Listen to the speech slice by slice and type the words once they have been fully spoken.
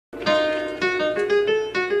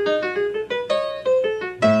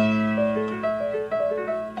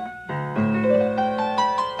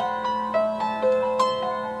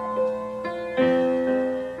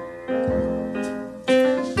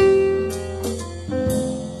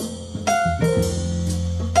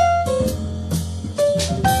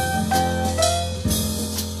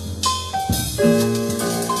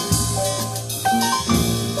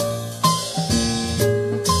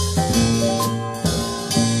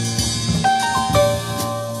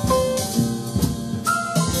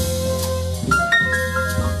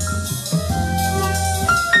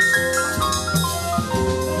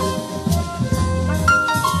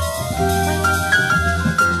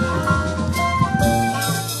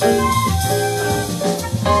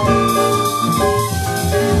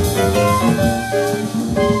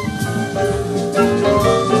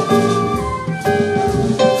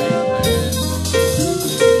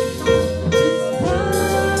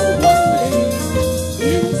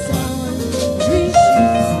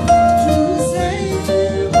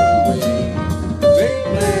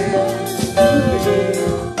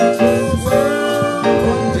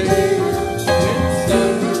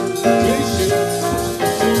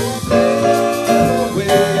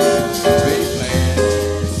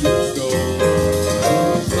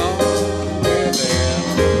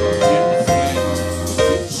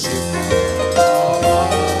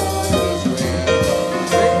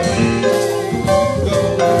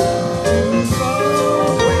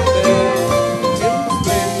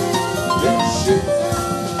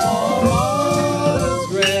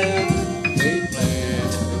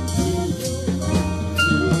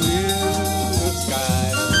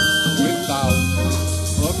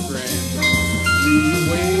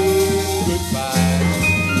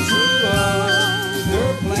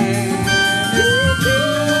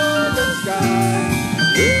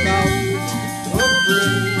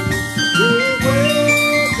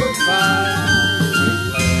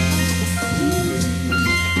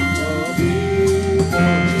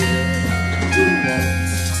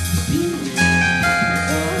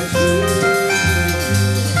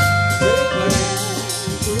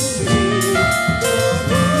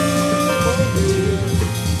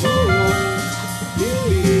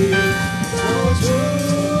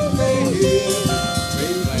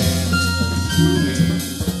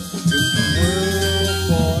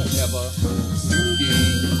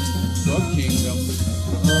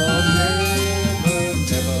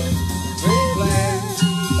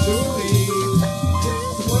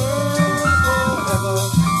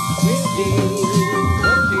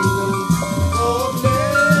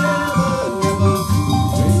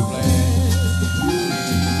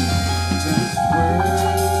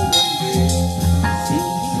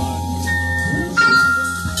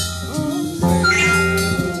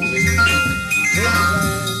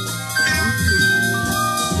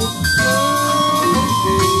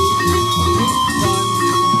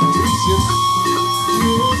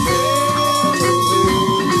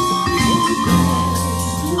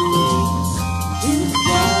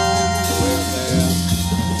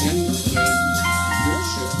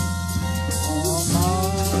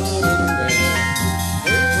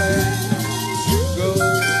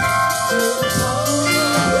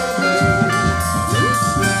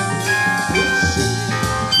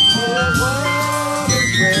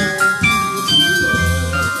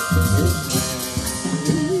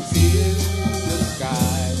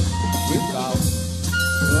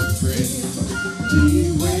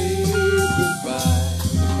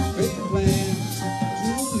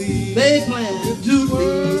They plan to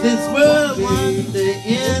leave this world one day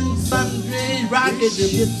in sundry rocket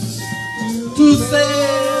ships to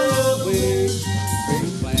sail away.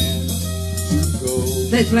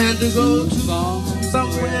 They plan to go to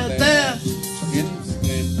somewhere there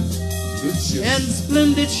in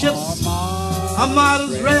splendid ships,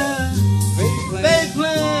 armadas rare. They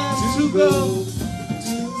plan to go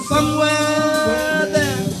somewhere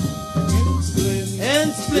there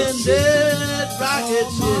in splendid rocket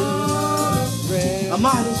ships,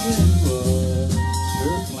 armadas rare.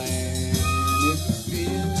 Her plan is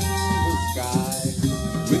in the sky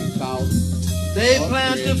without. They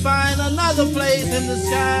plan to find another place in the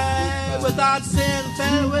sky without saying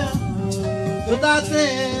farewell, without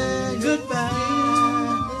saying goodbye.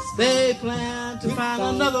 They plan to find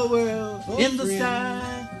another world in the sky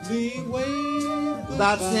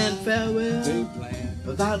without saying farewell,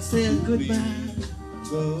 without saying goodbye.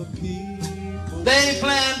 They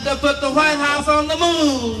plan to put the White House on the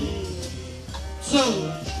moon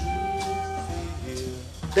soon.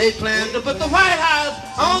 They plan to put the White House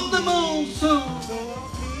on the moon soon,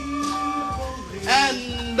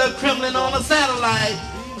 and the Kremlin on a satellite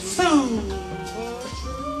soon.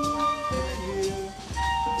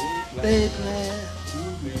 They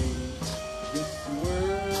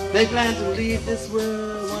plan to leave this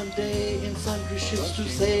world one day in sundry ships to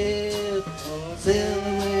sail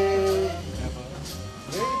away.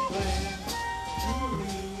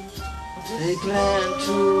 They plan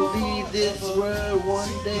to leave this world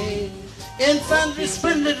one day in sundry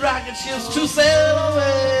splendid rocket ships to sail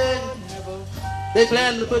away. They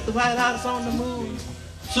plan to put the White House on the moon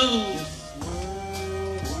soon.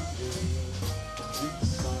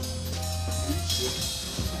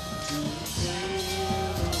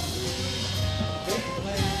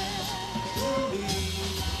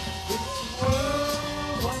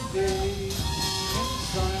 One day in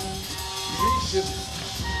sun,